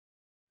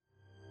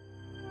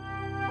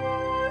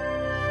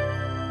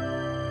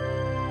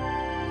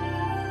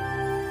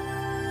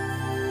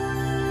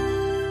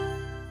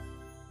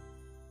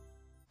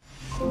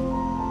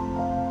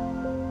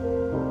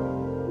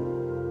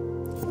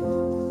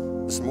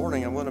This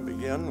morning I want to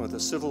begin with a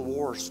Civil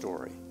War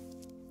story.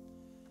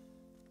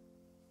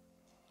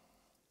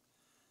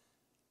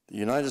 The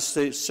United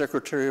States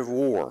Secretary of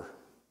War,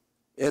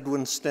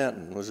 Edwin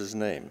Stanton was his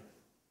name.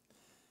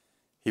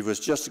 He was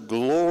just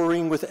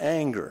glowering with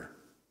anger,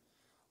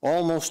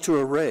 almost to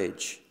a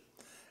rage,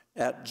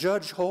 at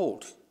Judge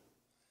Holt,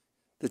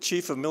 the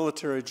Chief of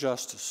Military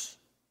Justice.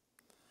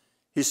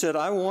 He said,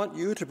 "I want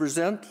you to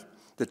present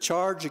the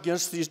charge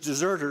against these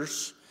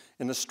deserters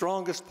in the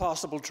strongest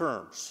possible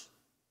terms."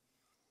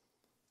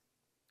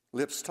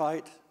 Lips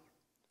tight,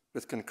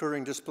 with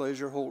concurring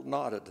displeasure, Holt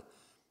nodded.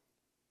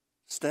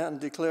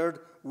 Stanton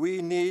declared,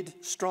 "We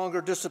need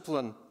stronger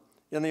discipline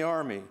in the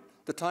Army.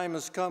 The time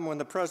has come when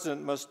the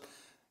President must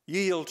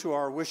yield to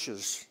our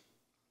wishes."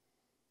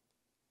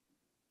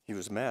 He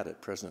was mad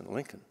at President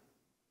Lincoln.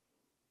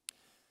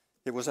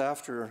 It was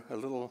after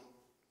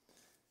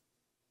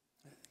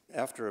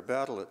a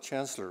battle at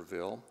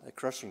Chancellorsville, a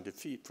crushing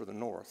defeat for the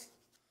North.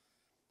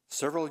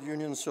 Several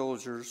Union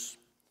soldiers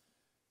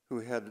who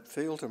had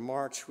failed to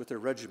march with their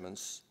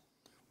regiments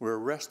were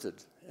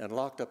arrested and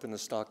locked up in the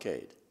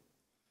stockade.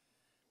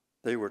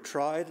 They were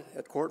tried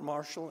at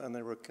court-martial and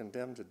they were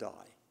condemned to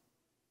die.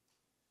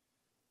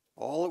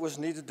 All that was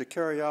needed to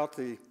carry out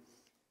the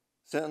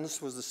sentence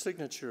was the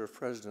signature of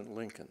President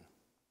Lincoln.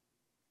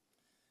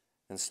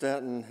 And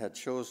Stanton had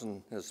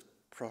chosen his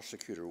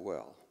prosecutor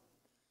well.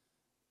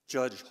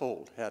 Judge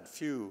Holt had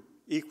few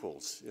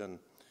equals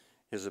in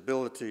his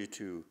ability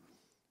to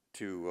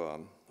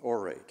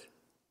orate.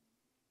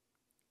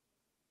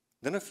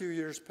 Then a few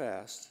years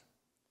passed.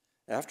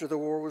 After the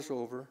war was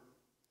over,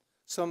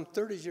 some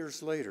 30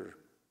 years later,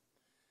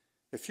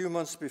 a few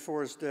months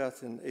before his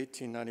death in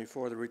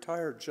 1894, the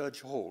retired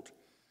Judge Holt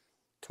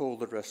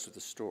told the rest of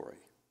the story.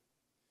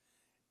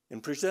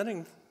 In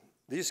presenting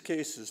these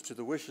cases to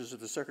the wishes of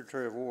the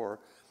Secretary of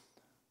War,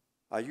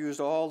 I used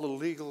all the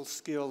legal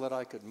skill that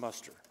I could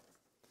muster.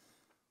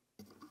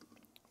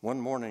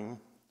 One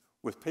morning,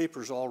 with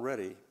papers all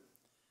ready,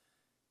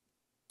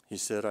 he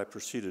said, I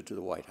proceeded to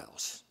the White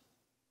House.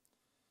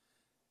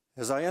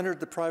 As I entered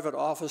the private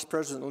office,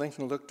 President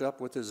Lincoln looked up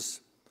with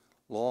his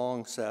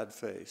long, sad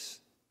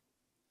face.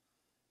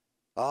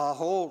 "Ah,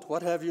 Holt,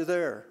 what have you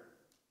there?"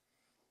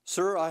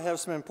 "Sir, I have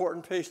some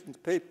important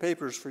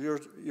papers for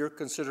your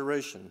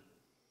consideration.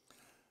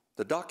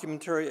 The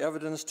documentary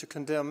evidence to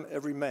condemn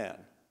every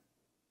man."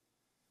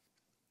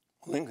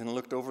 Lincoln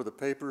looked over the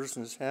papers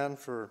in his hand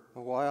for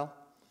a while.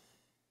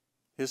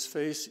 His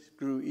face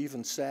grew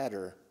even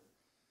sadder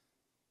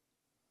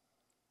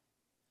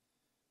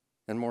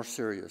and more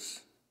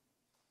serious.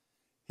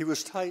 He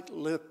was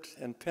tight-lipped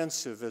and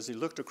pensive as he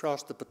looked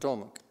across the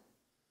Potomac.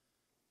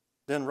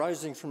 Then,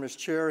 rising from his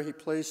chair, he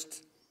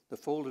placed the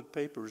folded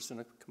papers in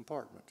a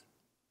compartment.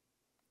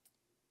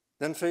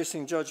 Then,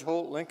 facing Judge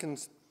Holt, Lincoln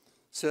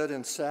said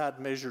in sad,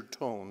 measured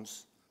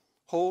tones,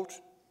 "Holt,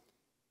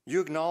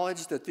 you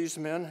acknowledge that these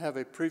men have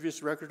a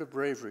previous record of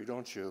bravery,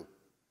 don't you?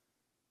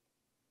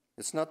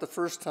 It's not the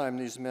first time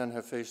these men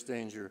have faced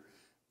danger,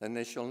 and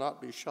they shall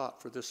not be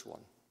shot for this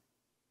one."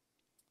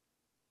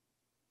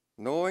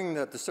 Knowing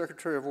that the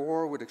Secretary of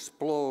War would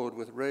explode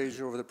with rage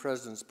over the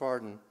President's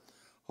pardon,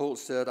 Holt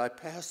said, "I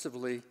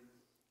passively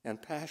and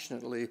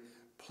passionately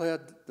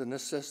pled the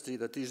necessity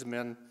that these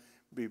men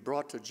be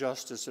brought to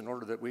justice in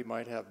order that we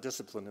might have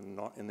discipline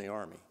in the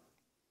Army."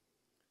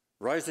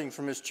 Rising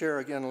from his chair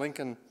again,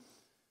 Lincoln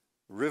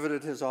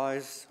riveted his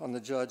eyes on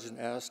the judge and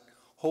asked,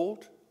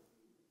 "Holt,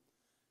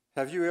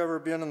 have you ever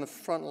been in the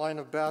front line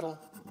of battle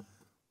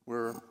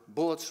where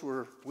bullets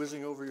were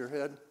whizzing over your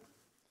head?"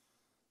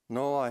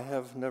 "No, I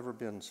have never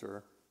been,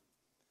 sir."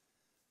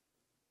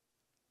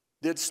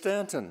 "Did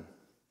Stanton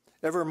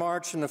ever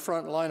march in the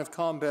front line of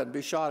combat and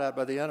be shot at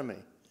by the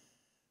enemy,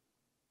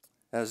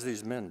 as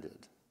these men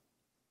did?"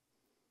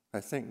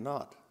 "I think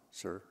not,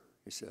 sir,"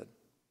 he said.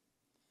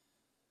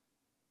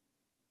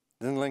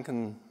 Then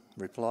Lincoln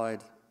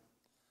replied,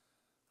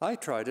 "I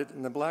tried it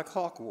in the Black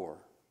Hawk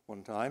War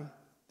one time,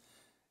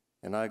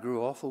 and I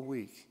grew awful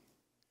weak,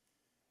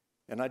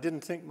 and I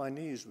didn't think my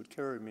knees would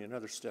carry me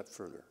another step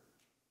further.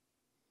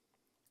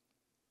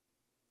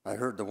 I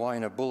heard the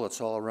whine of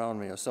bullets all around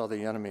me. I saw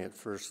the enemy at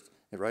first,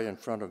 right in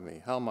front of me.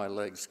 How my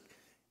legs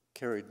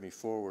carried me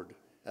forward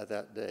at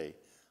that day,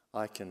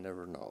 I can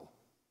never know.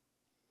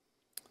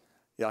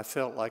 Yeah, I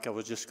felt like I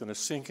was just going to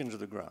sink into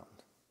the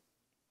ground."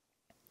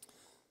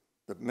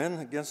 The men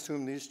against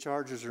whom these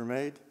charges are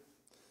made,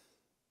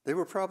 they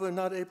were probably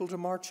not able to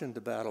march into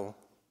battle.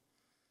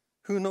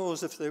 Who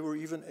knows if they were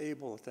even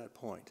able at that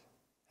point,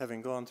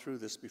 having gone through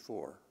this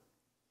before.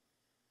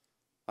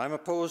 I'm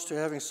opposed to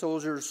having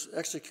soldiers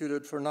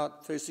executed for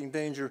not facing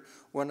danger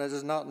when it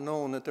is not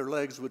known that their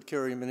legs would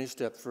carry them any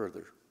step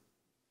further.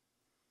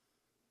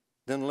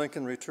 Then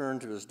Lincoln returned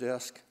to his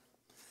desk,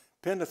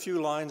 penned a few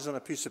lines on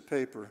a piece of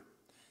paper,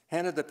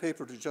 handed the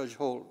paper to Judge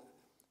Holt,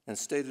 and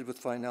stated with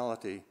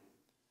finality,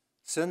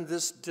 "Send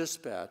this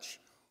dispatch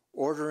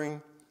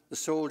ordering the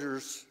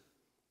soldiers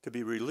to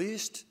be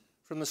released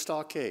from the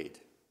stockade.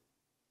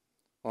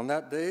 On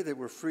that day, they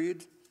were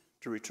freed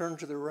to return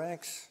to their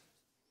ranks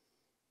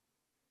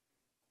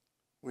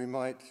We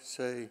might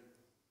say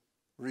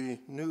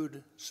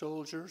renewed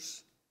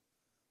soldiers.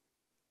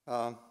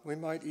 We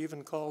might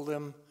even call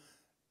them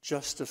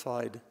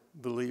justified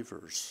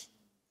believers.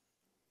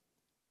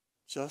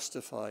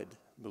 Justified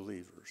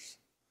believers.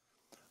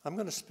 I'm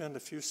going to spend a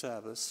few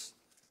Sabbaths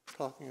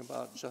talking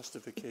about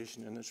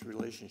justification and its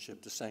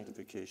relationship to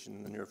sanctification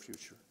in the near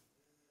future.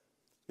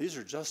 These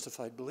are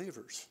justified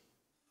believers.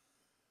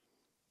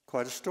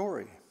 Quite a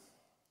story.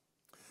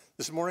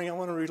 This morning I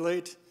want to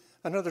relate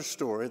another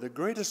story, the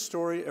greatest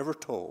story ever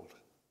told.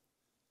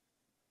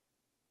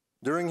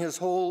 During his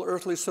whole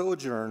earthly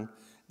sojourn,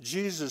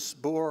 Jesus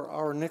bore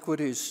our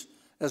iniquities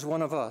as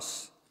one of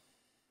us.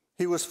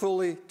 He was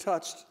fully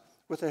touched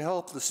with the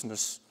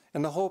helplessness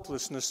and the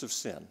hopelessness of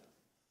sin.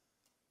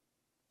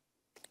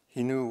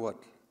 He knew what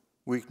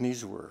weak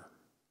knees were.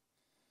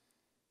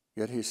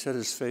 Yet he set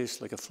his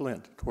face like a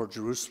flint toward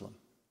Jerusalem,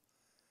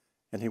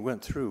 and he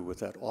went through with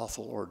that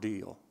awful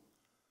ordeal.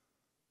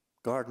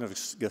 Garden of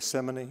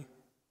Gethsemane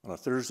on a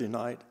Thursday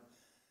night,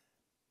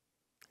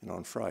 and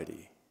on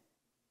Friday,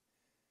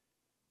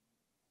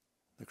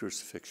 the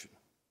crucifixion.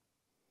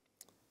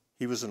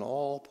 He was in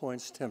all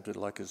points tempted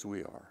like as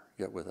we are,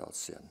 yet without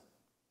sin.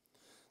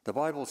 The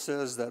Bible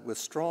says that with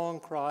strong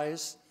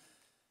cries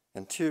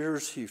and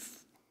tears, he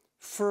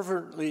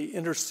fervently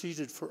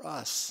interceded for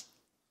us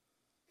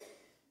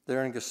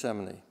there in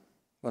Gethsemane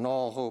when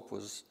all hope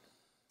was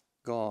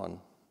gone,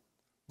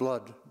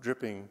 blood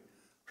dripping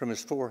from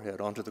his forehead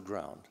onto the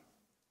ground.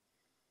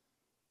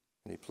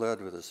 And he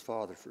pled with his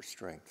Father for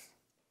strength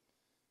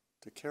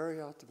to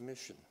carry out the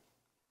mission,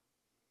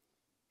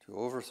 to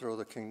overthrow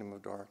the kingdom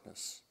of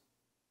darkness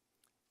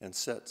and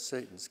set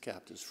Satan's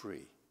captives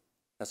free.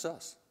 That's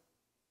us.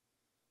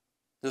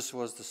 This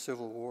was the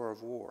civil war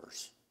of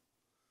wars.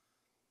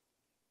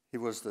 He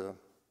was the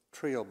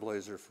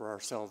trailblazer for our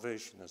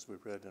salvation, as we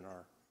read in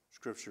our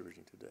scripture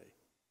reading today.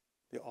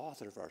 The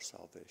author of our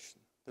salvation,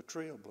 the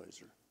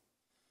trailblazer.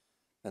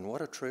 And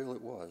what a trail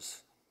it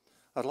was.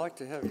 I'd like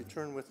to have you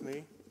turn with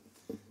me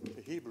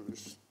to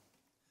Hebrews,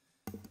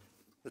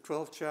 the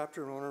 12th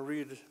chapter. I want to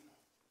read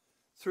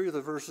 3 of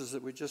the verses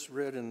that we just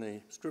read in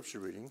the scripture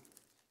reading.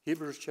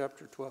 Hebrews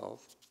chapter 12.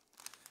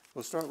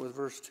 We'll start with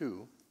verse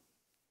 2.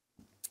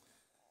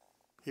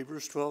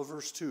 Hebrews 12,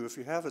 verse 2. If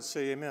you have it,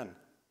 say amen.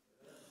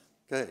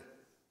 Okay.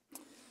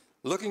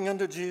 Looking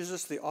unto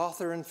Jesus, the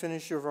author and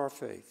finisher of our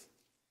faith,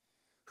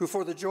 who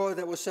for the joy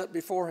that was set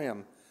before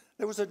him,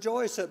 there was a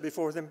joy set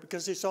before him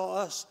because he saw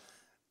us,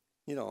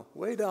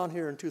 way down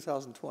here in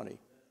 2020.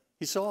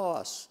 He saw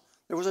us.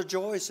 There was a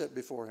joy set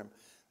before him.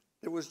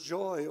 There was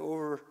joy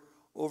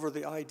over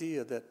the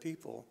idea that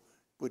people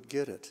would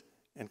get it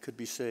and could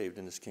be saved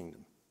in his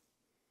kingdom.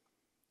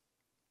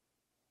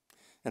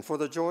 And for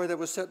the joy that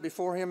was set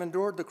before him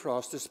endured the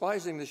cross,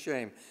 despising the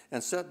shame,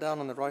 and sat down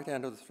on the right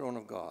hand of the throne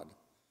of God.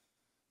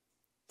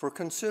 For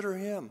consider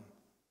him,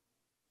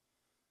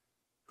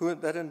 who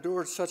that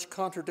endured such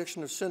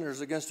contradiction of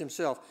sinners against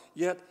himself,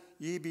 yet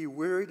ye be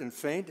wearied and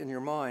faint in your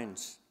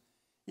minds.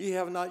 Ye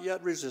have not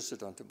yet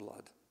resisted unto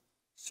blood,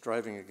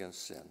 striving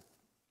against sin.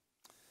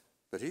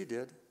 But he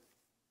did.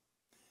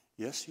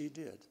 Yes, he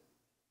did.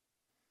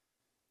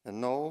 And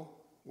no,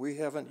 we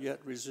haven't yet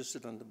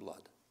resisted unto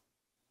blood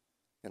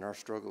in our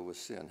struggle with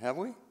sin, have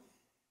we?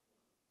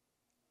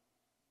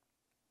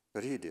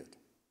 But he did.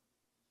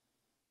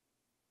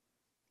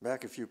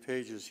 Back a few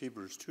pages,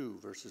 Hebrews 2,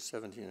 verses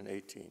 17 and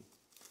 18.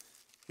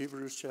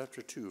 Hebrews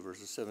chapter 2,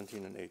 verses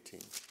 17 and 18.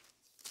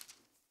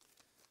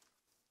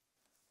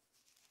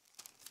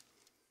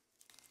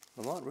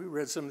 Lamont, we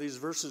read some of these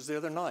verses the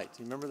other night.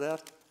 You remember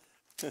that?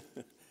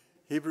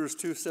 Hebrews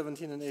 2,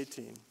 17 and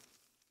 18.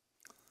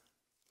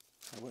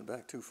 I went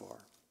back too far.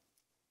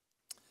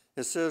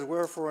 It says,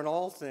 wherefore in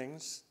all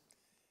things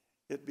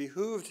it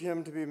behooved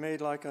him to be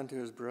made like unto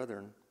his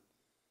brethren,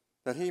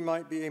 that he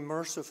might be a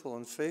merciful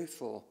and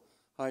faithful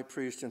high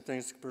priest in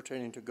things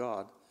pertaining to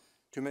God,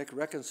 to make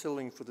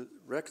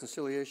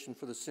reconciliation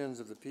for the sins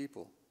of the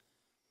people.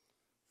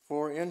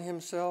 For in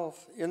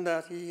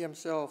that he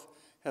himself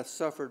hath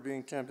suffered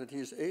being tempted, he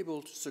is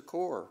able to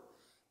succor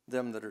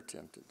them that are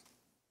tempted.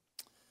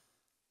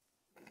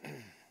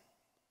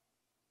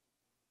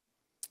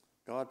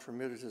 God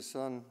permitted his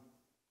Son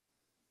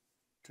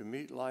to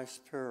meet life's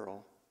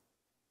peril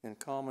in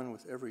common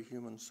with every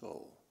human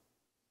soul,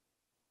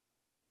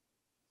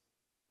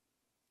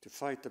 to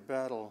fight the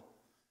battle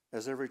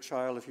as every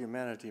child of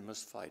humanity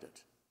must fight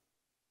it,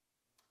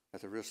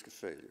 at the risk of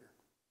failure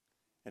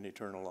and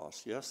eternal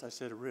loss. Yes, I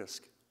said a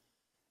risk.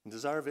 In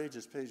Desire of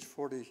Ages, page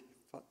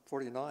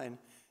 49,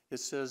 it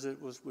says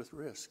it was with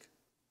risk.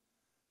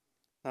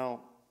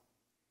 Now,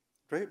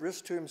 great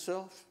risk to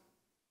himself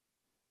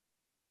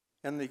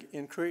and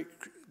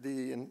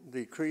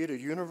the created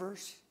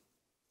universe,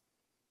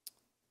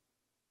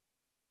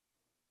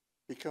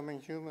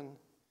 becoming human,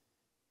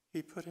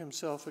 he put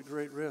himself at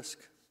great risk.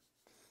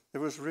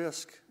 There was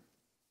risk.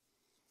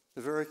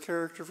 The very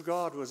character of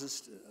God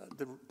was,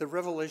 the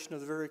revelation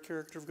of the very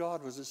character of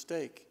God was at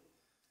stake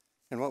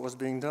in what was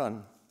being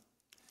done.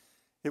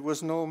 It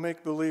was no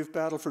make-believe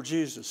battle for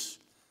Jesus.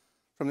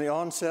 From the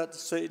onset,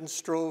 Satan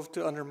strove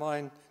to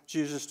undermine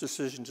Jesus'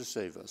 decision to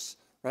save us,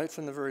 right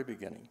from the very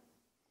beginning.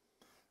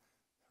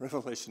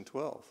 Revelation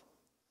 12,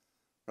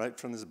 right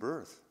from his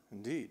birth,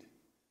 indeed.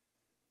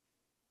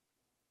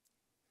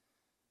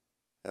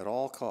 At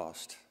all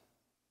cost,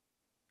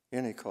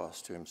 any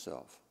cost to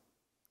himself.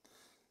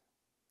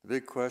 The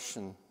big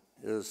question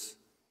is,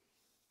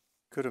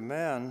 could a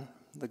man,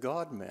 the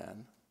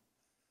God-man,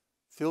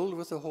 filled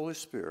with the Holy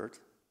Spirit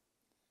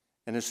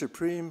and a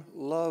supreme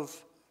love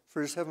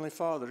for his Heavenly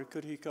Father,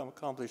 could he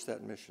accomplish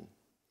that mission?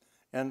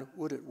 And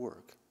would it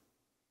work?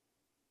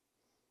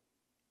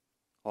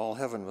 All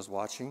heaven was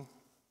watching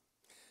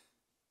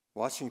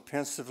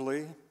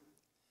pensively.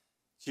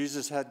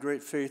 Jesus had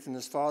great faith in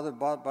his Father.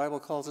 The Bible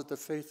calls it the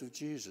faith of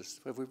Jesus.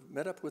 Have we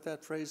met up with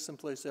that phrase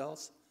someplace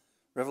else?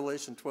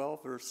 Revelation 14,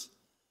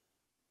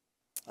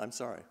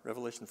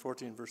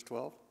 verse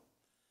 12.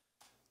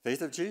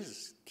 Faith of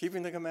Jesus.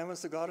 Keeping the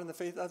commandments of God in the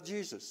faith of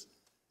Jesus.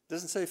 It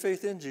doesn't say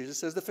faith in Jesus, it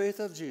says the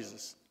faith of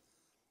Jesus.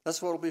 That's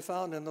what will be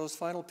found in those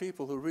final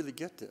people who really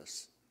get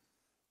this.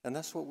 And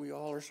that's what we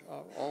all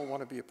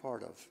want to be a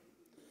part of.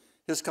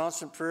 His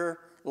constant prayer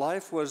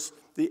life was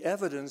the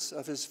evidence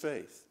of his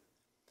faith.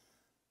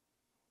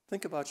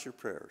 Think about your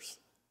prayers.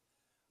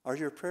 Are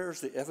your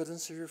prayers the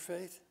evidence of your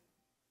faith?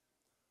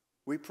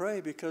 We pray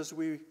because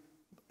we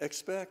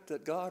expect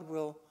that God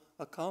will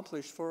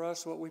accomplish for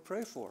us what we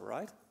pray for,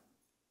 right?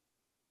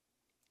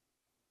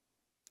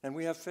 And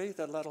we have faith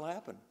that that'll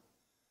happen.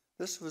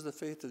 This was the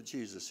faith of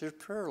Jesus. His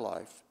prayer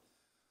life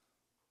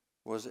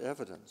was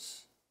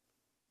evidence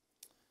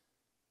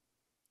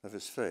of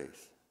his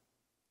faith.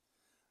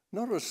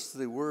 Notice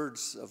the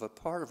words of a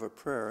part of a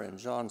prayer in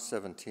John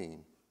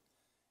 17,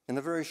 in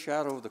the very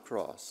shadow of the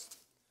cross.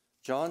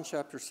 John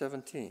chapter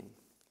 17.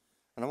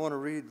 And I want to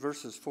read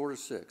verses 4 to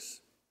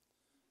 6.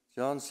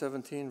 John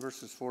 17,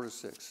 verses 4 to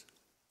 6.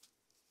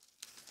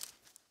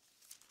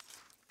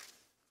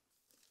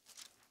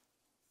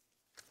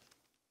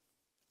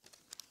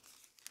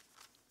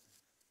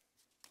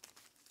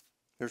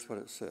 Here's what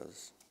it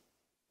says.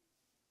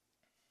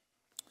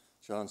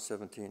 John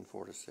 17,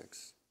 4 to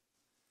 6.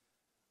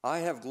 I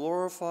have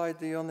glorified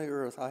thee on the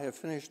earth. I have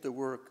finished the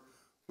work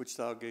which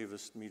thou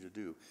gavest me to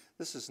do.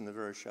 This is in the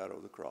very shadow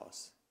of the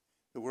cross.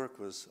 The work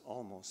was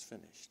almost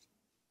finished.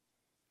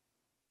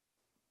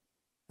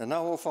 And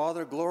now, O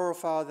Father,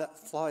 glorify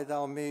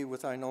thou me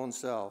with thine own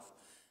self,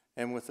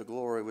 and with the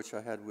glory which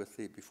I had with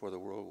thee before the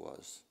world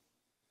was.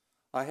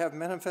 I have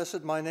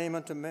manifested my name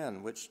unto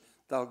men, which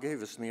thou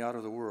gavest me out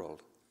of the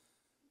world.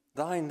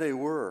 Thine they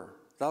were,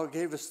 thou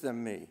gavest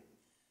them me,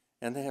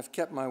 and they have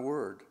kept my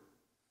word.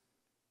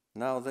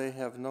 Now they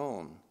have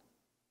known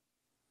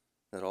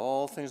that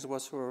all things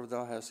whatsoever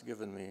thou hast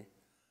given me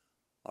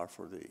are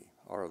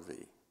of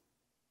thee.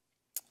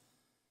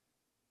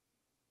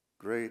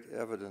 Great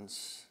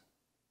evidence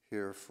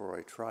here for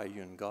a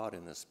triune God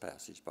in this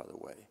passage, by the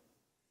way.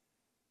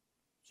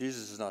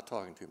 Jesus is not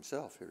talking to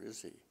himself here,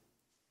 is he?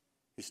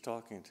 He's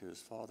talking to his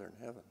Father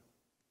in heaven.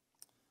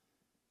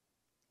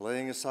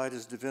 Laying aside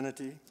his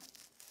divinity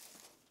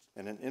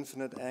and in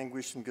infinite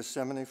anguish in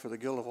Gethsemane for the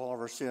guilt of all of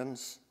our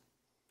sins,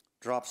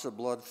 drops of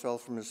blood fell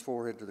from his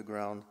forehead to the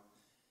ground.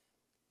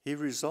 He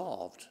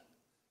resolved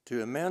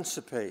to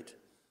emancipate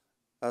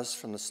us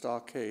from the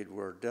stockade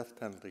where death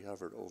penalty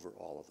hovered over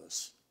all of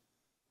us.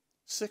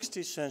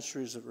 60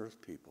 centuries of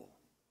earth people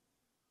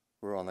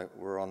were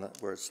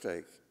at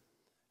stake,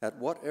 at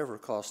whatever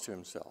cost to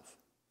himself,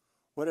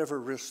 whatever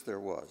risk there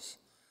was.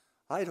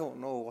 I don't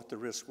know what the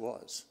risk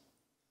was.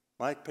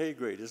 My pay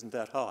grade isn't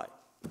that high.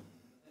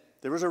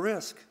 There was a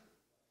risk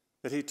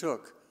that he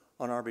took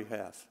on our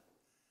behalf,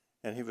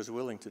 and he was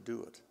willing to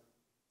do it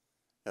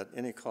at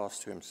any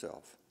cost to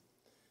himself.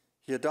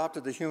 He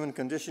adopted the human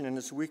condition in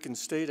its weakened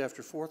state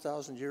after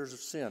 4,000 years of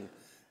sin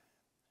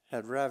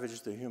had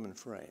ravaged the human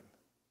frame,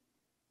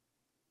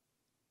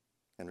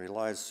 and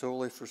relied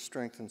solely for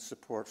strength and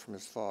support from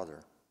his Father.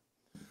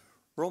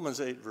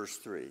 Romans 8, verse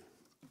 3.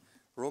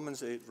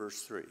 Romans 8,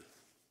 verse 3.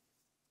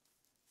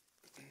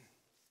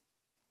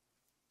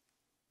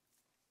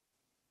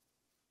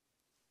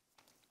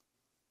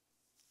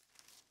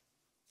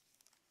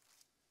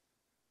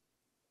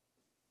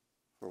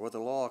 For what the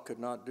law could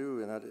not do,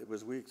 in that it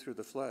was weak through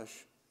the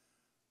flesh,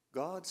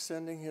 God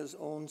sending his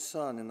own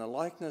Son in the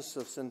likeness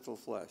of sinful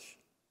flesh,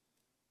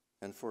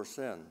 and for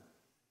sin,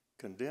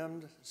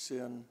 condemned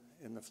sin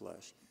in the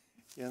flesh.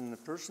 In the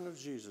person of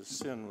Jesus,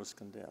 sin was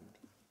condemned,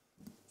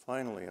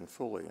 finally and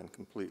fully and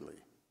completely.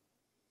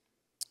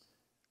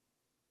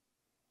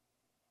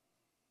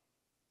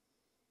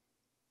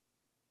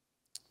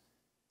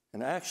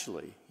 And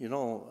actually,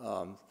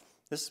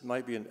 this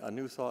might be a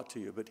new thought to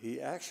you, but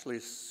he actually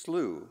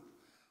slew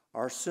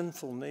our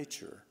sinful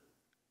nature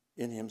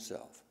in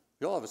himself.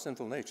 We all have a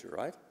sinful nature,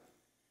 right?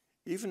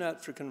 Even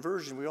after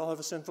conversion, we all have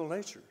a sinful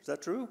nature. Is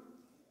that true?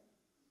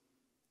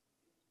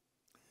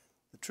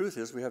 The truth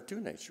is we have two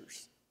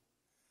natures.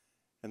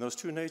 And those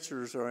two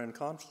natures are in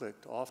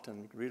conflict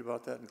often. You can read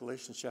about that in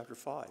Galatians chapter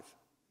 5.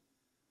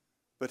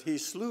 But he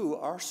slew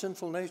our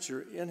sinful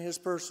nature in his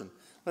person.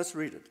 Let's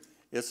read it.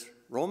 It's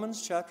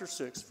Romans chapter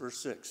 6, verse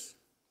 6.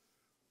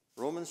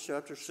 Romans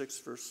chapter 6,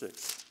 verse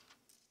 6.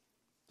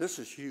 This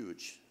is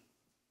huge.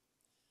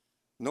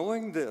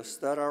 Knowing this,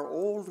 that our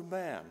old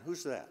man,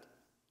 who's that?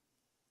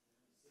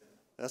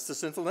 That's the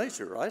sinful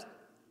nature, right?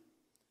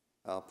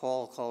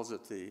 Paul calls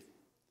it the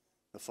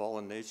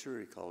fallen nature.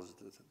 He calls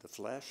it the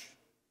flesh.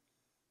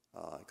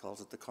 He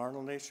calls it the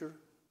carnal nature.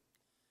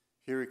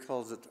 Here he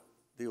calls it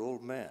the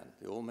old man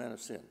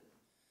of sin.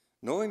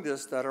 Knowing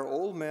this, that our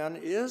old man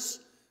is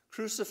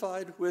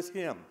crucified with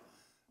him.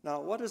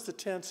 Now, what is the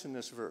tense in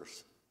this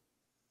verse?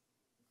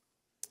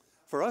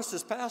 For us,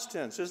 it's past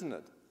tense, isn't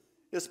it?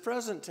 It's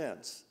present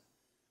tense.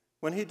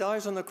 When he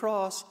dies on the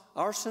cross,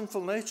 our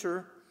sinful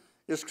nature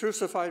is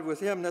crucified with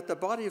him, that the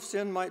body of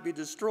sin might be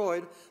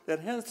destroyed, that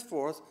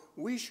henceforth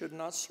we should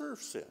not serve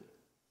sin.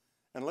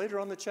 And later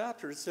on in the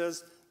chapter, it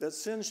says that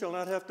sin shall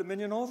not have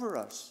dominion over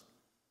us.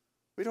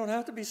 We don't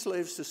have to be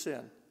slaves to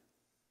sin.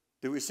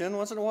 Do we sin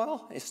once in a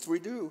while? Yes, we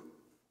do.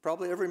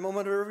 Probably every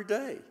moment of every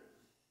day.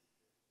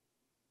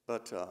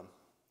 But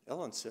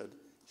Ellen said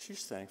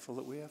she's thankful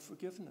that we have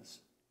forgiveness.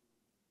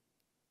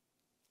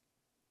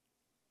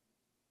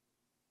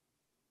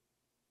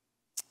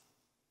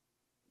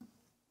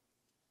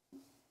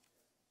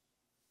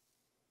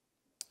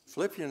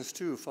 Philippians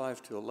 2,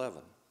 5 to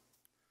 11.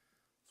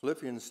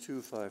 Philippians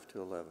 2, 5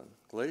 to 11.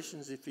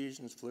 Galatians,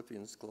 Ephesians,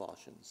 Philippians,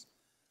 Colossians.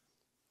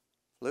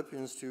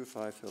 Philippians 2,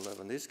 5 to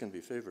 11. These can be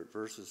favorite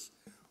verses.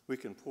 We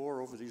can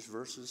pore over these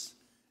verses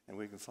and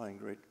we can find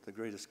the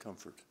greatest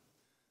comfort.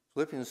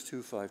 Philippians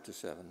 2, 5 to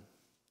 7.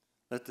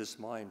 Let this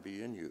mind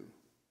be in you,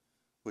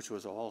 which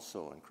was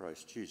also in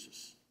Christ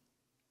Jesus,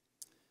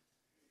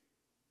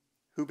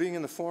 who being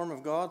in the form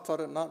of God thought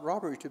it not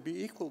robbery to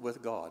be equal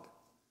with God.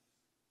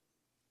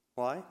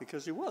 Why?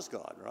 Because he was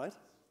God, right?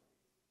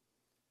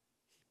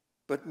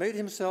 But made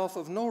himself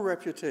of no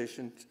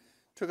reputation,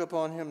 took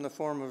upon him the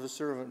form of a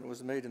servant, and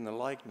was made in the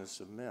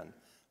likeness of men.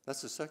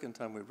 That's the second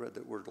time we've read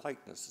that word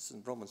likeness. It's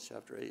in Romans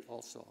chapter 8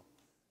 also.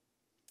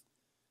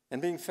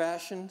 And being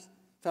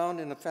found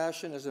in a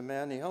fashion as a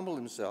man, he humbled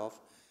himself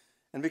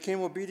and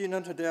became obedient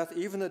unto death,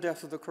 even the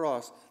death of the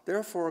cross.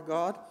 Therefore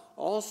God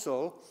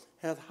also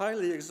hath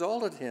highly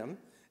exalted him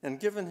and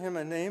given him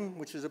a name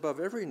which is above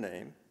every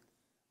name,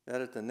 that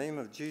at the name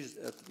of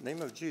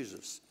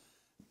Jesus,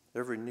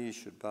 every knee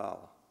should bow,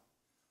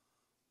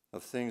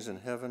 of things in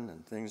heaven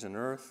and things in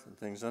earth and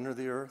things under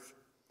the earth,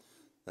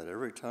 that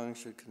every tongue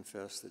should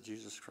confess that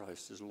Jesus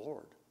Christ is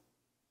Lord,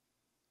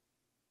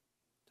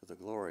 to the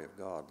glory of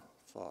God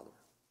the Father.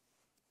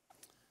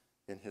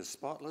 In his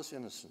spotless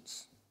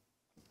innocence,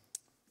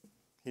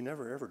 he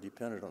never ever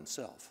depended on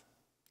self.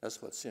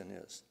 That's what sin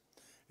is.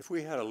 If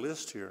we had a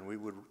list here and we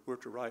were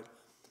to write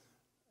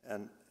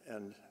and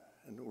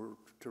we're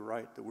to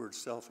write the word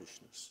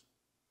selfishness,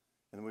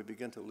 and we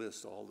begin to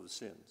list all the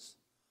sins.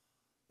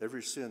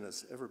 Every sin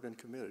that's ever been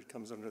committed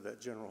comes under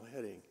that general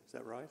heading. Is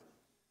that right?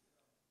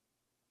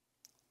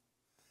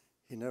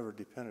 He never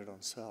depended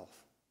on self.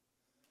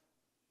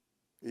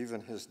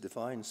 Even his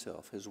divine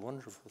self, his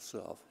wonderful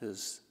self,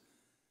 his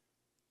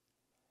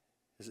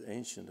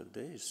ancient of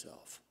days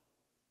self.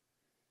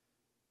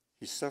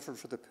 He suffered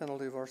for the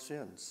penalty of our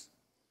sins,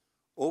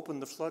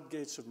 opened the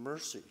floodgates of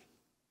mercy,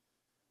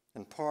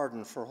 and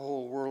pardon for a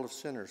whole world of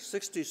sinners,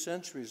 60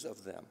 centuries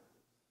of them.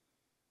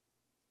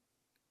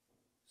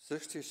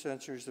 60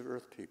 centuries of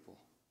earth people.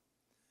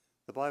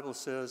 The Bible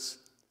says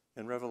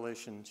in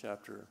Revelation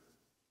chapter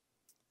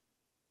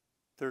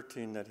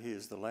 13 that he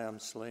is the lamb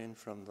slain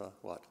from the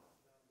what?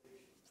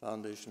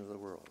 Foundation of the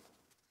world,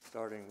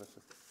 starting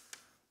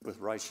with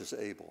righteous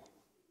Abel,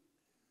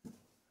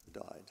 who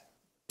died.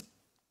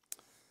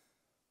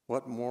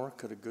 What more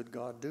could a good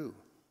God do?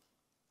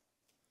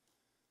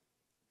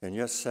 And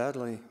yet,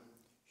 sadly,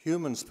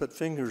 humans put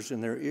fingers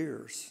in their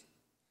ears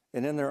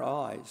and in their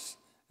eyes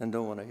and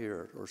don't want to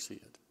hear it or see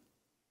it.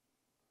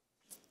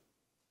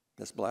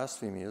 That's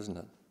blasphemy, isn't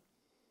it?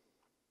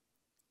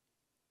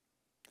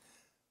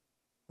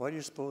 Why do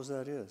you suppose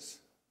that is?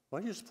 Why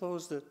do you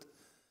suppose that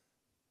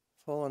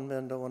fallen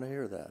men don't want to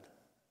hear that?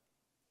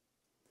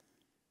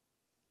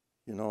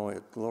 You know,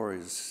 it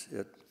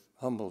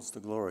humbles the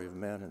glory of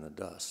man in the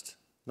dust.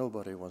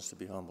 Nobody wants to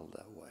be humbled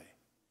that way.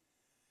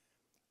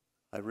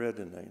 I read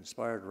in the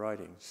inspired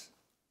writings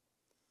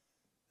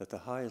that the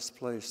highest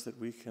place that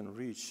we can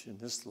reach in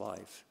this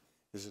life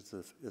is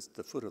at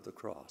the foot of the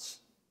cross.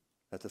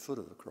 At the foot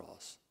of the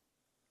cross.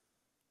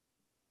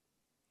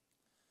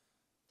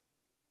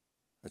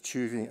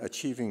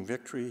 Achieving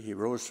victory, he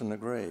rose from the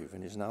grave,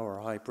 and he's now our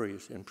high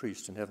priest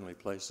in heavenly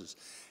places.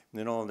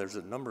 You know, there's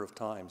a number of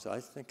times, I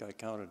think I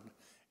counted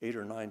 8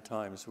 or 9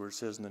 times, where it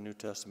says in the New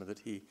Testament that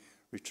he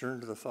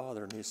returned to the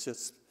Father and he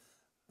sits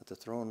at the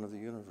throne of the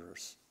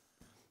universe.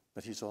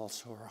 But he's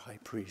also our high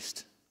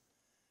priest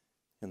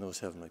in those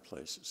heavenly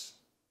places,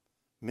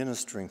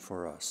 ministering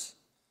for us,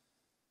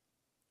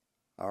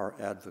 our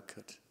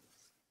advocate.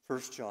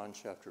 1 John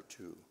chapter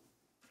 2.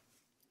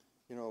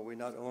 You know, we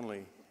not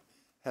only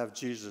have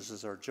Jesus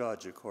as our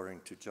judge according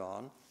to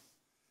John,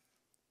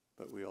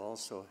 but we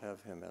also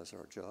have him as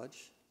our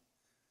judge.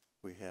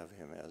 we have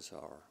him as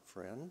our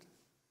friend.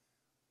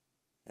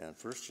 And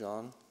 1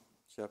 John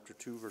chapter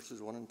 2,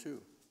 verses 1 and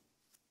 2.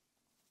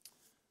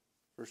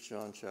 1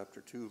 John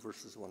chapter 2,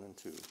 verses 1 and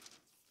 2.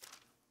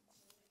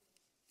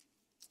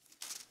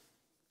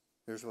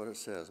 Here's what it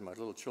says. My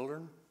little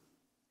children,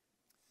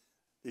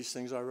 these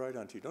things I write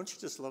unto you. Don't you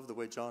just love the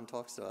way John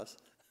talks to us?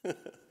 Because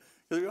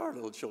we are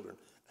little children.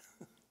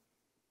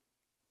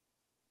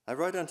 I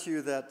write unto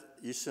you that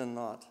ye sin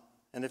not.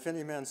 And if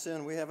any man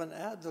sin, we have an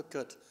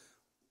advocate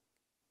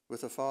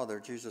with the Father,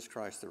 Jesus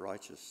Christ the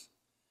righteous.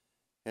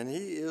 And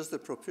he is the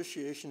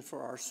propitiation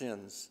for our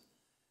sins,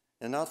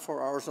 and not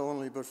for ours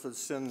only, but for the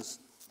sins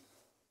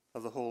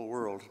of the whole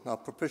world. Now,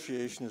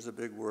 propitiation is a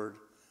big word.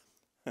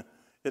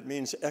 It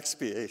means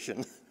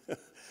expiation.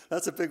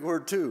 That's a big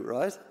word too,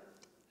 right?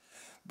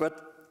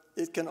 But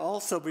it can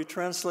also be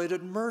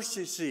translated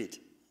mercy seat.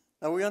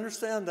 Now, we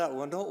understand that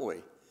one, don't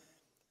we?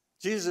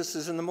 Jesus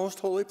is in the most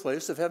holy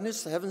place of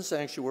heaven's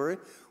sanctuary,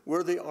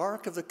 where the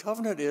Ark of the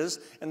Covenant is,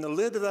 and the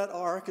lid of that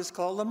Ark is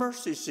called the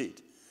mercy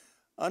seat,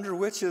 under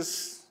which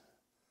is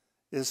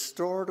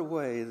stored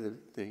away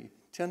the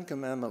Ten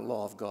Commandment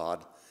law of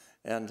God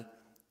and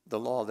the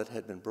law that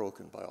had been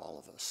broken by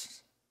all of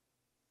us.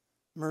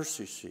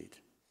 Mercy seat.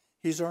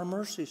 He's our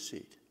mercy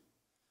seat.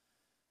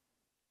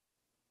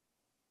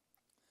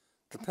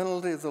 The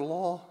penalty of the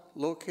law,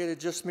 located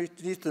just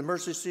beneath the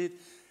mercy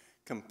seat,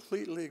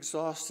 completely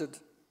exhausted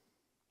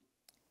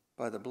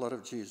by the blood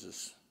of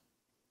Jesus,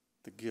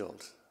 the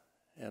guilt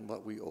and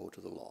what we owe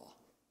to the law.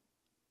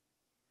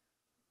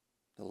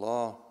 The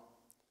law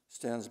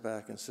stands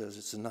back and says,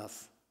 it's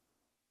enough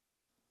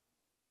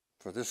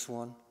for this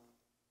one,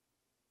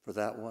 for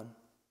that one,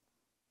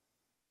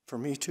 for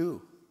me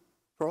too,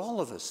 for all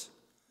of us.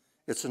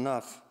 It's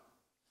enough.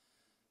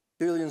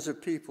 Billions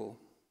of people,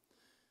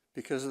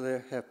 because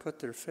they have put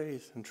their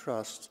faith and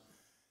trust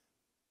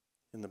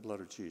in the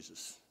blood of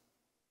Jesus.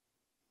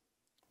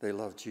 They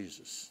love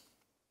Jesus.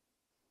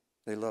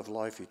 They love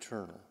life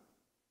eternal.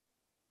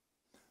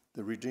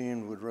 The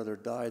redeemed would rather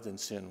die than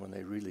sin when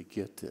they really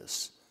get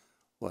this,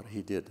 what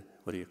he did,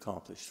 what he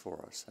accomplished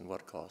for us, and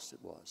what cost it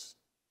was.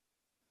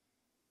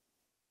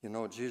 You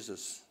know,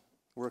 Jesus'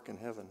 work in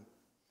heaven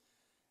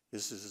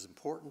is as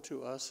important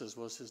to us as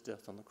was his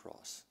death on the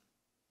cross.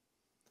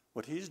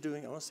 What he's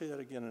doing, I want to say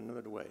that again in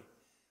another way.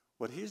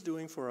 What he's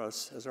doing for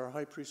us as our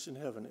high priest in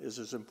heaven is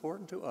as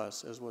important to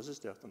us as was his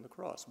death on the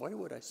cross. Why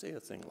would I say a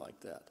thing like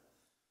that?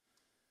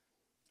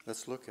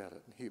 Let's look at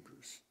it in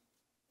Hebrews.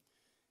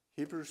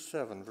 Hebrews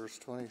 7, verse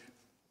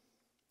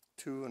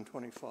 22 and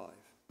 25.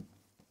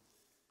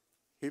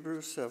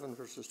 Hebrews 7,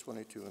 verses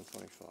 22 and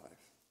 25.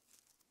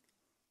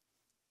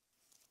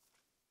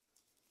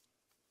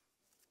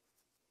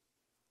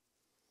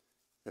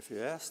 If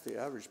you ask the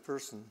average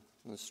person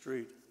in the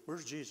street,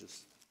 where's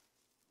Jesus?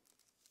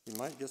 You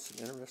might get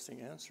some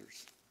interesting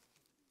answers.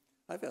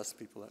 I've asked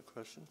people that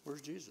question,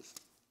 where's Jesus?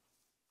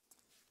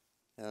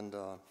 And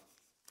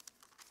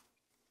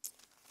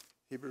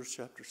Hebrews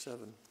chapter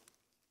 7.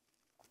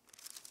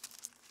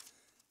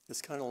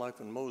 It's kind of like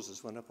when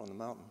Moses went up on the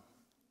mountain.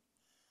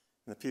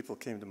 And the people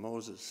came to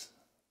Moses,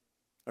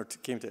 or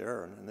came to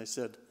Aaron, and they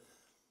said,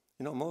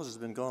 you know, Moses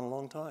has been gone a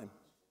long time.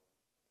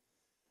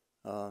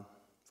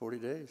 40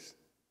 days.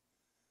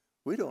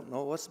 We don't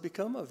know what's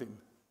become of him.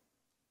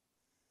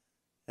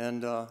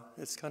 And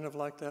it's kind of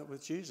like that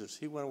with Jesus.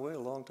 He went away a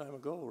long time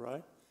ago,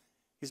 right?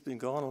 He's been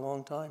gone a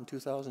long time,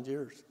 2,000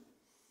 years,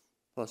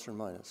 plus or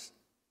minus.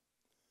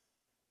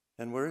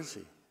 And where is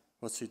he?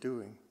 What's he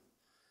doing?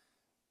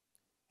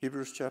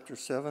 Hebrews chapter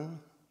 7,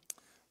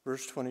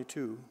 verse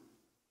 22.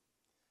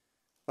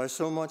 By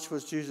so much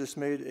was Jesus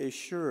made a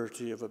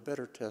surety of a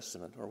better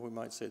testament, or we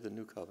might say the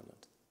new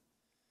covenant.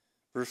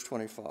 Verse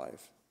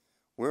 25.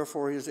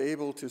 Wherefore he is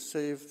able to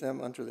save them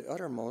unto the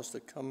uttermost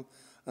that come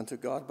unto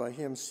God by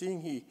him,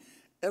 seeing he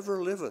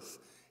ever liveth.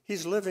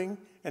 He's living,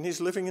 and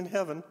he's living in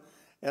heaven.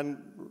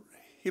 And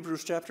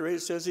Hebrews chapter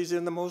 8 says he's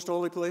in the most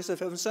holy place of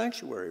heaven's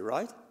sanctuary,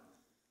 right?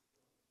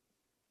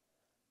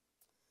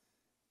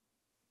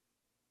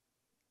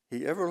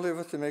 He ever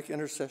liveth to make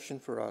intercession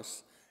for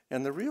us.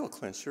 And the real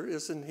clincher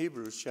is in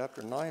Hebrews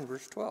chapter 9,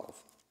 verse 12.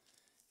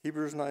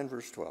 Hebrews 9,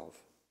 verse 12.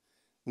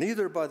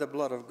 Neither by the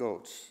blood of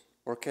goats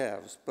or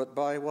calves, but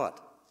by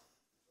what?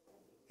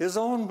 His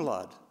own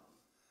blood.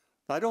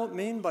 I don't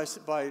mean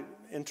by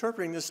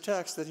interpreting this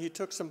text that he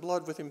took some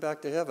blood with him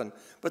back to heaven,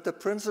 but the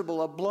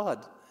principle of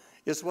blood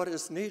is what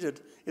is needed.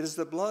 It is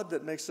the blood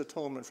that makes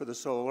atonement for the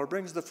soul, or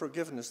brings the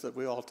forgiveness that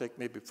we all take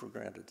maybe for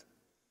granted.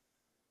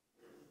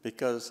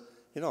 Because,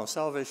 you know,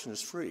 salvation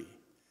is free,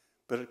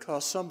 but it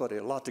costs somebody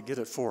a lot to get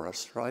it for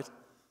us, right?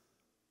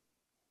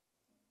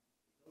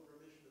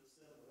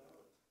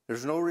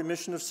 There's no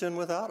remission of sin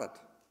without it.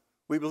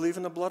 We believe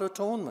in the blood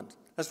atonement.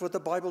 That's what the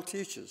Bible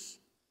teaches.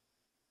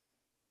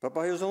 But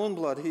by his own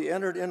blood, he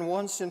entered in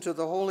once into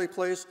the holy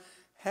place,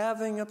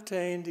 having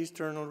obtained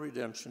eternal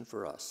redemption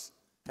for us.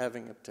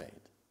 Having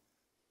obtained.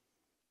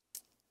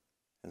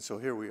 And so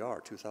here we are,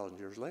 2,000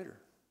 years later.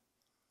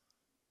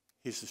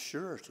 He's the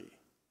surety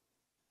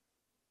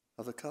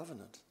of the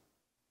covenant.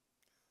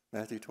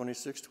 Matthew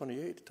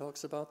 26:28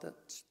 talks about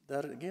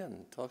that again.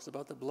 It talks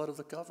about the blood of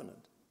the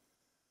covenant.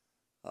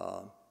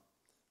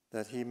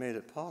 That he made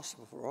it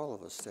possible for all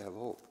of us to have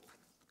hope.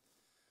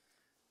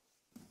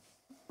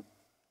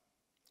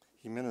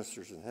 He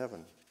ministers in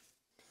heaven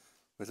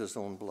with his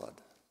own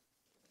blood.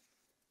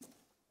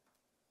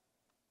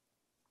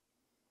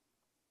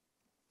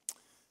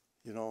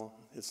 You know,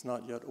 it's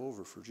not yet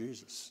over for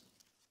Jesus.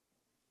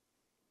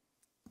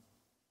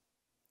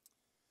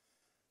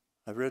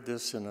 I read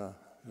this in a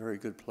very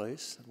good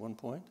place at one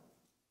point.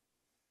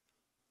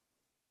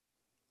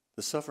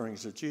 The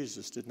sufferings of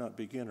Jesus did not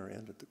begin or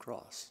end at the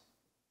cross.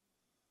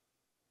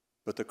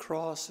 But the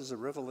cross is a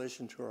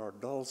revelation to our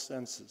dull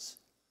senses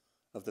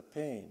of the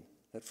pain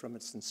that from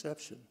its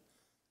inception,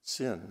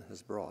 sin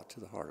has brought to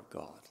the heart of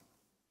God.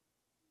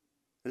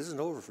 It isn't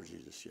over for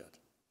Jesus yet.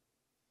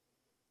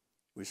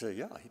 We say,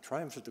 yeah, he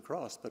triumphed at the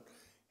cross, but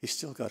he's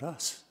still got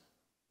us.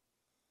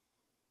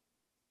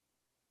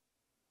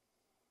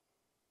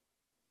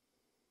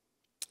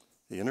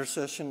 The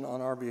intercession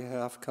on our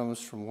behalf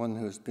comes from one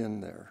who's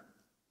been there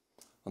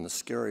on the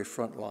scary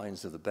front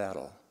lines of the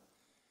battle.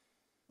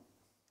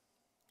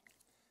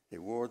 A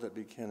war that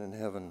began in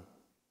heaven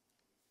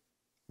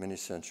many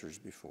centuries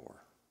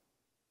before.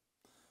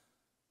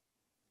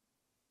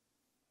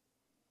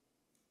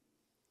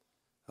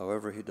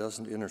 However, he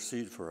doesn't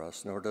intercede for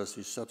us, nor does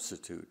he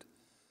substitute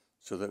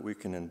so that we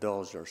can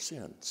indulge our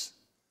sins.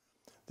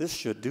 This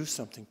should do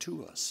something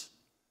to us.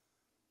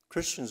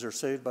 Christians are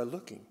saved by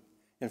looking.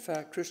 In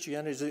fact,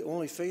 Christianity is the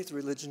only faith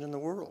religion in the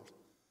world.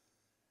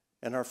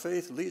 And our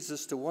faith leads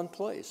us to one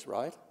place,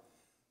 right?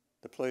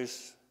 The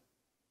place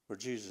where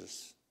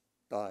Jesus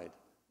died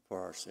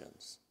for our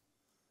sins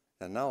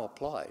and now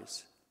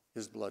applies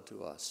his blood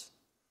to us.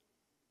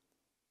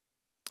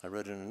 I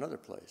read in another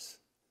place,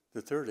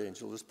 the third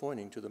angel is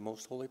pointing to the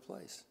most holy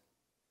place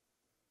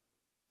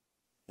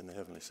in the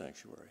heavenly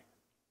sanctuary.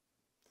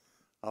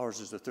 Ours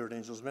is the third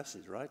angel's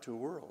message, right, to a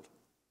world.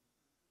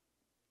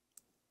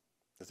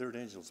 The third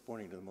angel is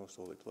pointing to the most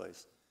holy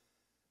place.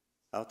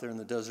 Out there in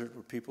the desert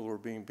where people were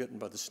being bitten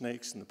by the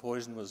snakes and the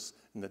poison was,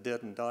 and the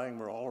dead and dying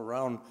were all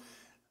around,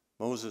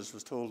 Moses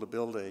was told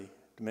to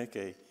make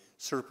a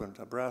serpent,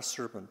 a brass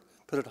serpent,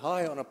 put it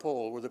high on a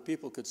pole where the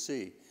people could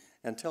see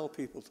and tell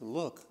people to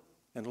look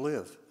and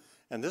live.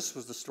 And this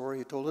was the story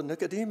he told to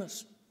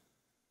Nicodemus.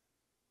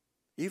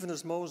 Even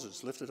as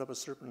Moses lifted up a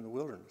serpent in the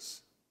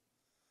wilderness.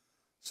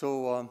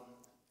 So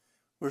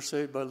we're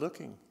saved by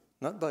looking,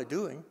 not by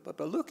doing, but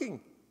by looking.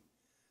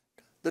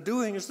 The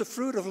doing is the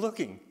fruit of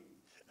looking.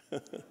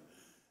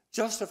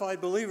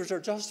 Justified believers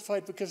are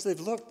justified because they've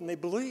looked and they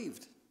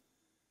believed.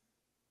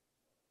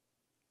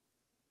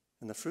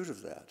 And the fruit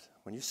of that,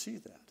 when you see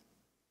that,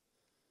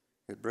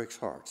 it breaks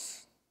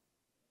hearts.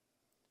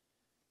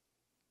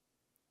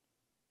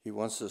 He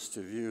wants us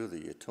to view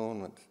the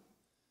atonement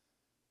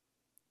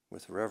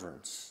with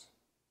reverence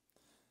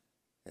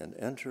and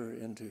enter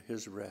into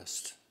his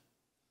rest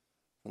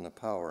from the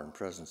power and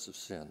presence of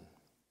sin.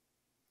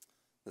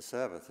 The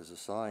Sabbath is a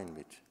sign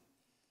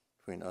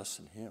between us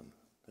and him,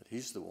 that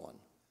he's the one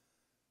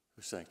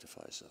who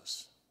sanctifies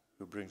us,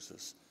 who brings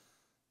us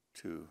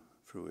to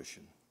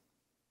fruition.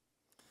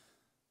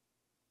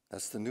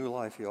 That's the new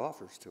life he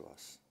offers to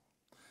us.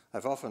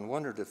 I've often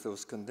wondered if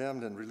those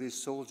condemned and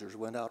released soldiers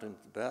went out into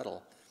the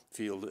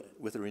battlefield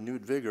with a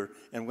renewed vigor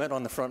and went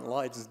on the front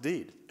lines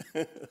indeed.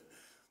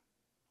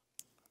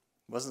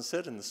 Wasn't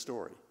said in the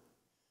story.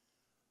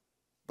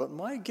 But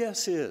my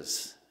guess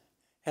is,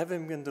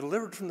 having been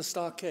delivered from the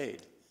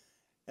stockade,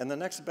 and the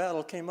next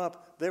battle came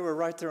up, they were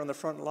right there on the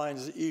front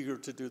lines, eager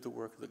to do the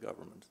work of the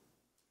government.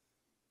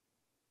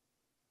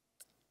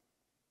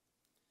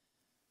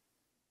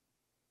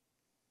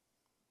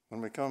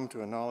 When we come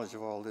to a knowledge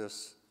of all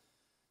this,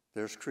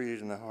 there's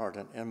created in the heart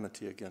an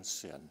enmity against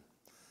sin.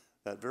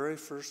 That very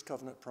first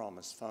covenant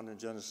promise found in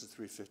Genesis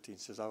 3:15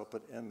 says, I will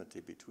put enmity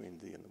between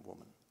thee and the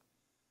woman.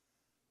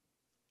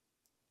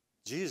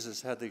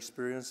 Jesus had the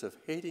experience of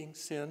hating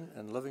sin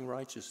and loving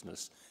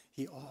righteousness.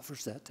 He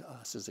offers that to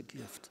us as a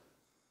gift.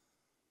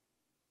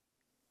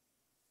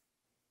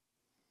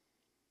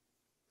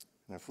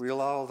 And if we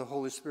allow the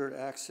Holy Spirit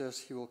access,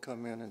 he will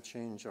come in and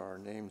change our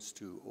names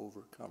to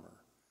overcomer.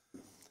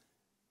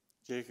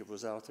 Jacob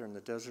was out there in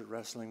the desert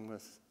wrestling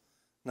with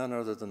none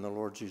other than the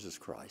Lord Jesus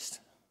Christ.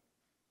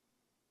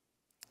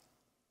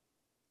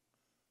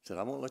 He said,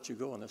 I won't let you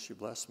go unless you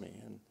bless me.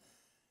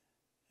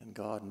 And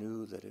God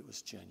knew that it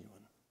was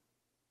genuine.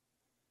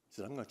 He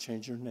said, I'm going to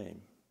change your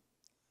name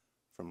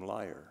from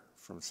liar,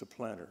 from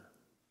supplanter,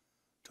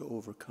 to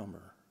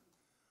overcomer,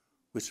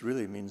 which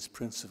really means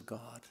Prince of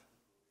God.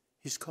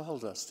 He's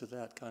called us to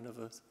that kind of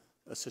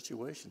a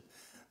situation.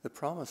 The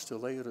promise to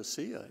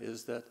Laodicea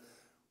is that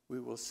we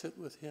will sit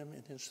with him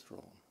in his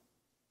throne.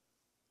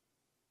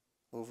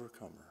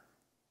 Overcomer.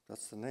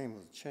 That's the name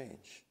of the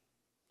change.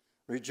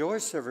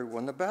 Rejoice,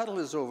 everyone. The battle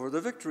is over.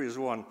 The victory is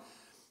won.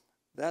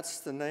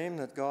 That's the name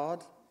that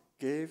God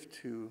gave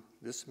to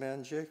this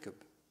man Jacob,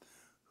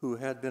 who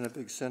had been a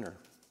big sinner.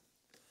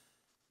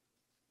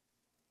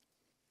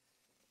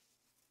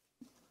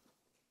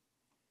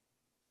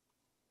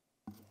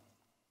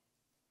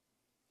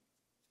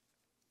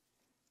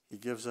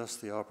 gives us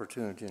the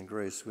opportunity and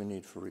grace we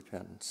need for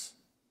repentance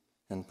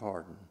and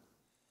pardon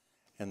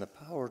and the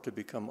power to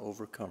become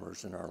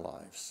overcomers in our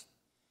lives.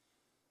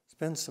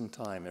 Spend some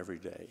time every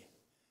day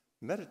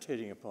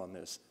meditating upon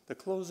this, the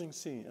closing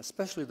scene,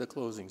 especially the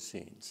closing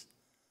scenes.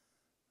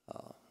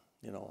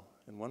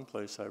 In one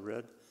place I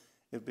read,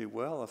 it'd be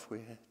well if we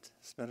had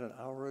spent an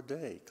hour a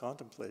day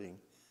contemplating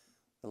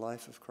the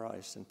life of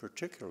Christ, and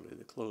particularly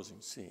the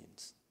closing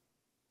scenes.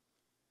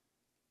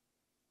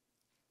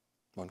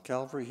 On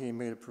Calvary, he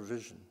made a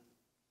provision.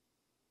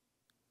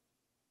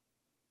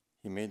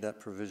 He made that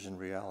provision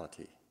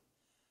reality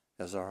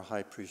as our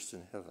high priest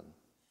in heaven.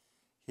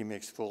 He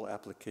makes full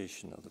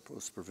application of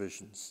those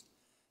provisions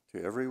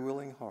to every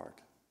willing heart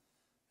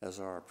as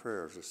our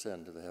prayers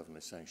ascend to the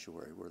heavenly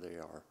sanctuary where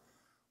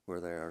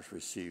they are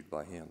received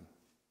by him.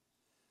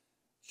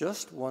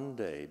 Just one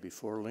day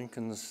before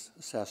Lincoln's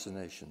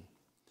assassination,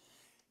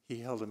 he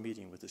held a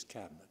meeting with his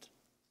cabinet.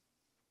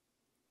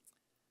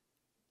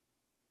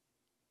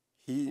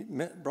 He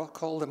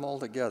called them all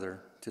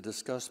together to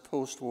discuss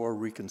post-war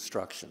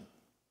reconstruction.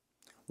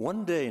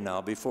 One day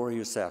now before he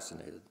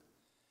assassinated,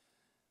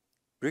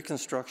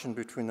 reconstruction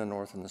between the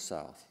North and the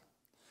South.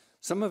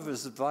 Some of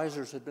his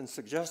advisors had been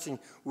suggesting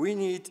we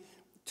need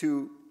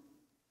to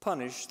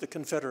punish the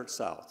Confederate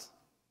South.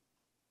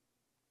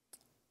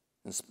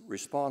 In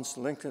response,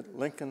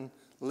 Lincoln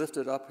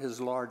lifted up his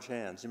large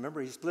hands.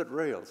 Remember, he split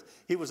rails.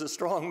 He was a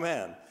strong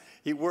man.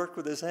 He worked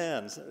with his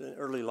hands in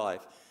early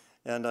life.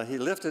 And he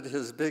lifted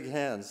his big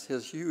hands,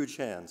 his huge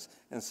hands,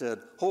 and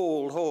said,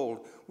 "Hold,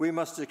 hold. We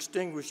must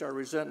extinguish our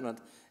resentment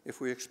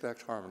if we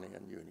expect harmony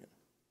and union."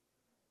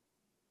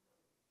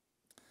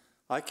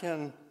 I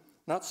can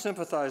not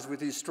sympathize with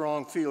these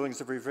strong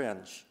feelings of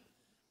revenge.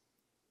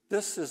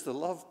 This is the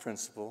love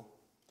principle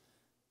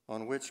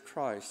on which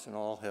Christ and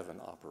all heaven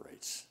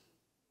operates.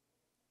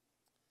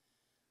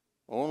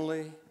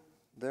 Only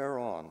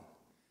thereon,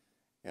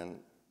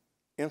 an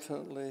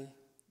infinitely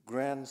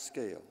grand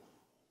scale,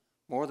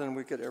 more than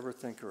we could ever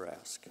think or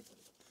ask,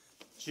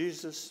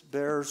 Jesus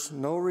bears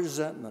no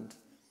resentment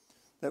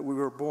that we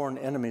were born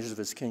enemies of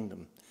his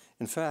kingdom.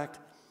 In fact,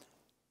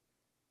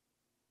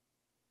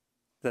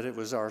 that it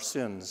was our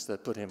sins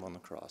that put him on the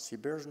cross. He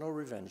bears no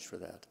revenge for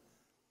that.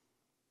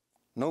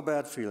 No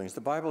bad feelings. The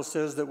Bible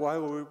says that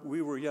while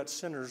we were yet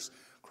sinners,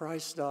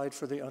 Christ died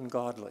for the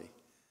ungodly.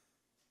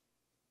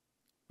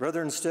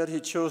 Rather, instead,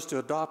 he chose to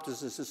adopt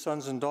us as his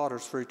sons and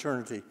daughters for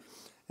eternity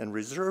and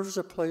reserves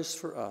a place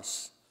for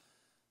us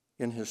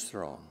in his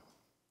throne.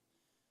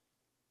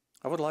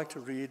 I would like to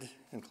read,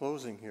 in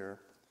closing here,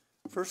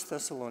 1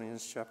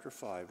 Thessalonians chapter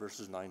 5,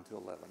 verses 9 to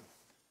 11.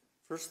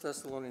 1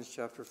 Thessalonians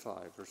chapter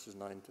 5, verses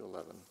 9 to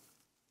 11.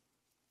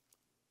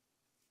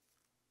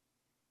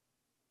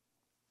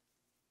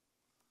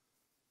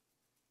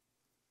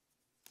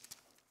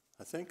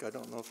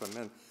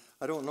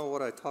 I don't know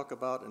what I talk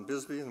about in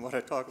Bisbee and what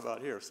I talk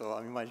about here, so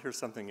you might hear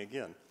something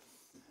again.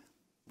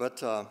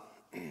 But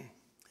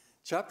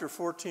chapter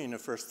 4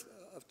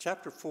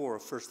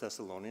 of 1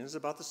 Thessalonians is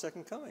about the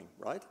second coming,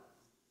 right?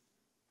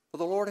 For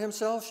the Lord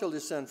himself shall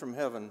descend from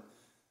heaven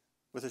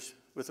with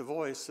the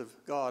voice of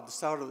God, the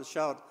sound of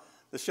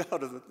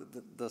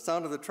the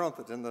sound of the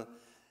trumpet, and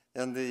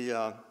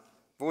the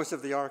voice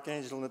of the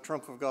archangel, and the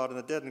trump of God, and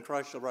the dead in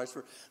Christ shall rise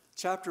first.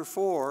 Chapter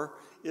 4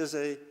 is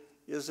a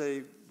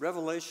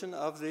revelation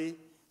of the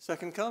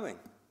second coming.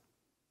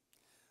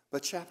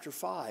 But chapter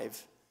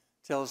 5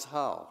 tells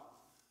how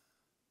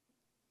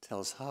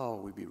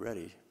we be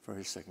ready for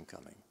his second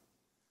coming.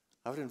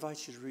 I would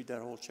invite you to read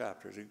that whole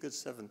chapter. It's a good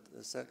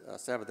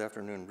Sabbath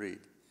afternoon read.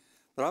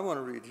 But I want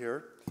to read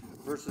here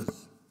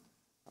verses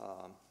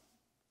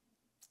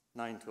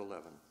 9 to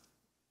 11.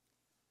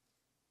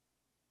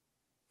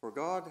 For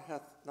God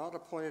hath not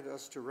appointed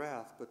us to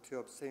wrath, but to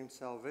obtain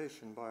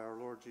salvation by our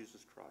Lord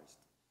Jesus Christ,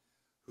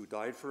 who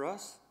died for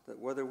us, that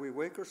whether we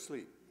wake or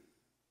sleep,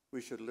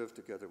 we should live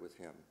together with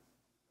him.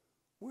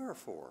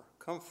 Wherefore,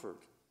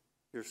 comfort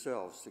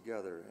yourselves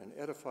together and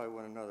edify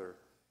one another,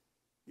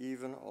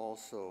 even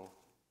also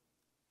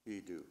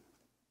ye do.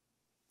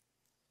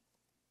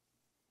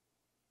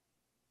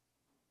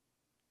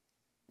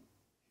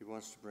 He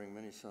wants to bring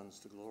many sons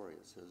to glory,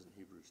 it says in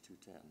Hebrews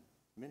 2:10.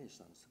 Many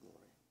sons to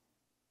glory.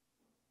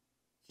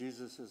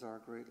 Jesus is our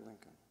great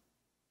Lincoln.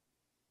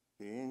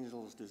 The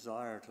angels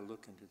desire to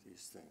look into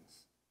these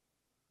things.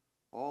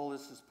 All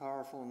this is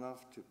powerful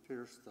enough to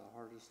pierce the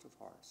hardest of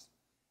hearts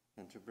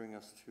and to bring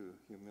us to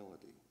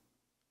humility.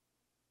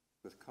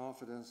 With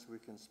confidence, we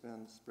can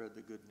spread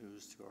the good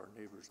news to our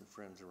neighbors and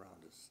friends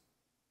around us.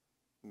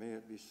 May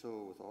it be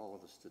so with all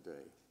of us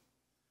today.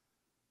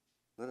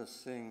 Let us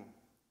sing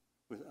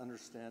with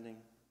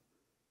understanding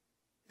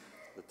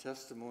the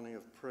testimony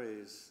of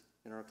praise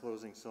in our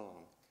closing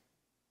song.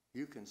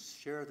 You can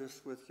share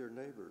this with your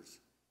neighbors.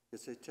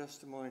 It's a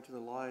testimony to the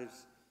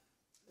lives.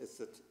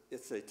 It's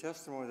a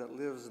testimony that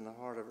lives in the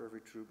heart of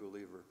every true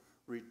believer.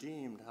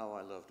 Redeemed, how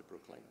I love to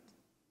proclaim it.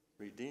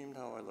 Redeemed,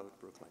 how I love to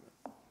proclaim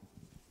it.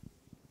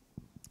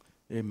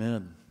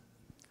 Amen.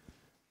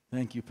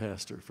 Thank you,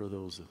 Pastor, for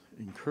those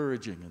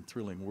encouraging and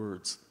thrilling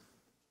words.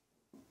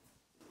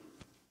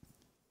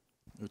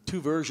 There are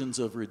two versions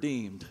of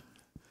redeemed.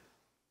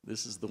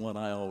 This is the one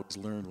I always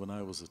learned when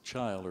I was a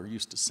child, or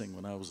used to sing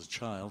when I was a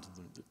child.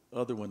 The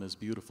other one is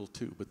beautiful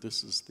too, but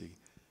this is the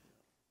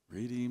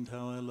redeemed,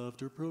 how I love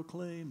to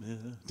proclaim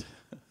it.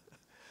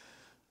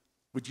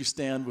 Would you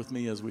stand with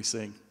me as we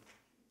sing?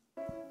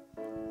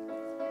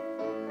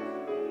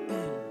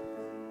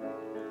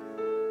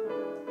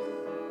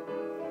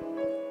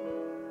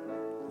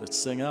 Let's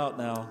sing out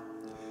now.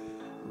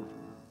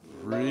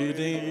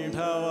 Redeemed,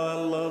 how I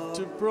love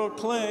to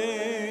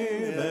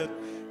proclaim it.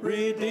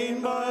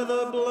 Redeemed by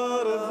the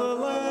blood of the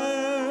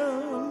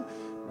Lamb.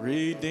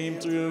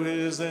 Redeemed through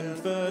his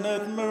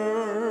infinite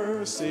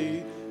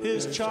mercy.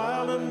 His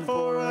child and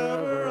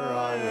forever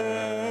I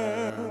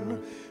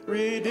am.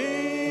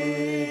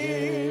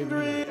 Redeemed,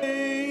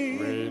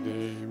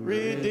 redeemed,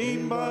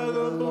 redeemed by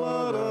the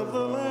blood of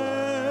the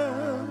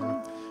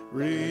Lamb.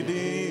 Redeemed,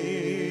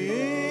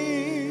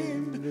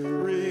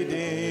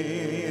 redeemed,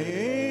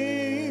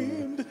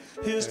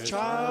 his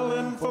child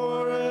and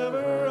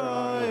forever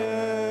I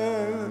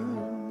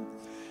am.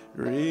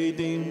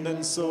 Redeemed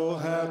and so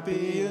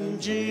happy in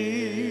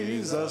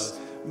Jesus,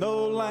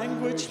 no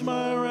language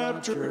my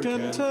rapture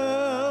can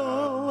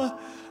tell.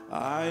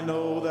 I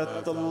know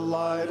that the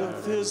light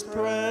of his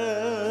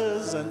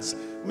presence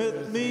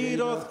with me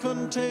doth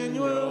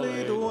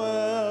continually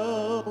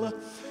dwell.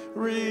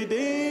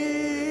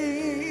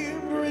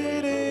 Redeemed,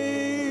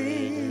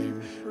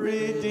 redeemed,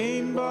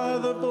 redeemed by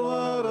the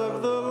blood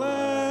of the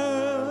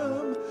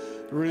Lamb.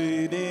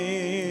 Redeemed,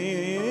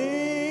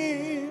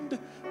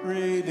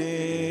 redeemed,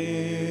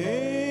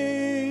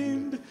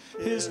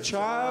 his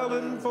child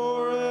and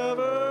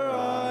forever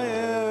I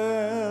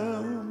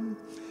am.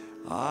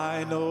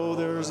 I know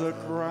there's a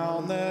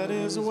crown that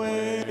is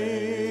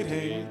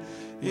waiting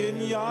in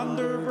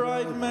yonder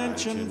bright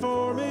mansion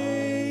for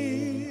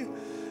me,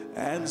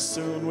 and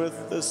soon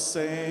with the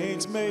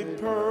saints made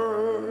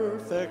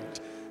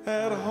perfect,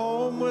 at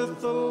home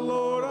with the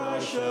Lord I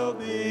shall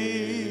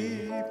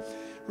be.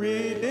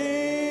 Redeemed,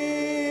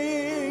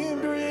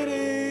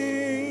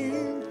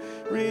 redeemed,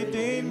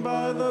 redeemed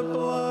by the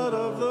blood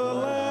of the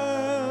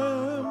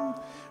Lamb.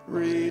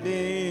 Redeemed,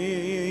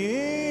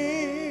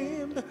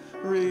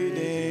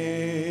 redeemed,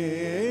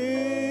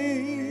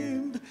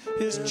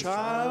 his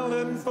child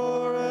and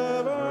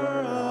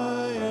forever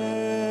I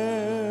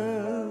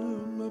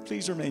am.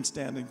 Please remain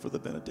standing for the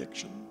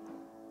benediction.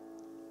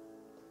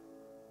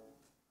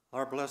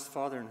 Our blessed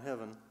Father in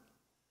heaven,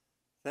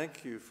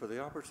 thank you for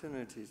the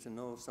opportunity to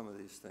know some of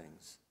these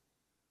things.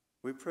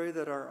 We pray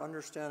that our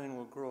understanding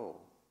will grow,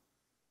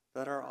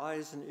 that our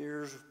eyes and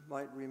ears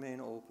might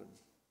remain open,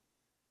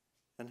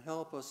 and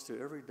help us to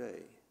every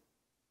day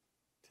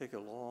take a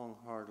long,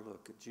 hard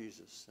look at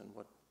Jesus and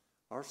what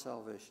our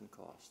salvation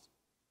cost.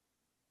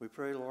 We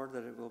pray, Lord,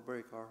 that it will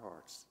break our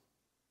hearts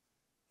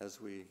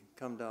as we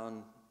come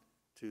down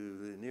to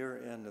the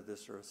near end of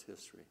this earth's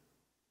history.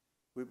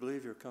 We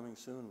believe you're coming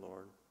soon,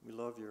 Lord. We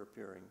love your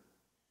appearing.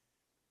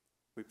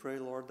 We pray,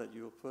 Lord, that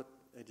you will put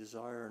a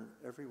desire in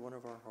every one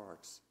of our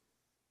hearts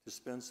to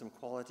spend some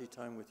quality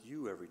time with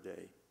you every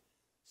day,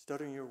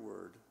 studying your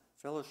word,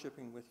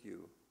 fellowshipping with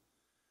you,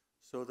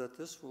 so that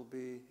this will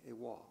be a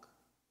walk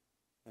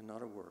and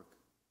not a work.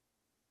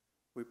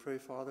 We pray,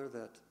 Father,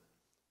 that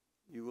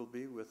you will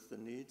be with the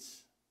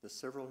needs, the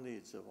several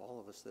needs of all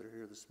of us that are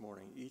here this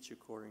morning, each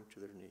according to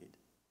their need.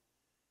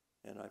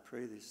 And I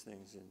pray these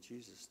things in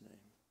Jesus' name.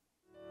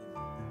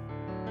 Amen.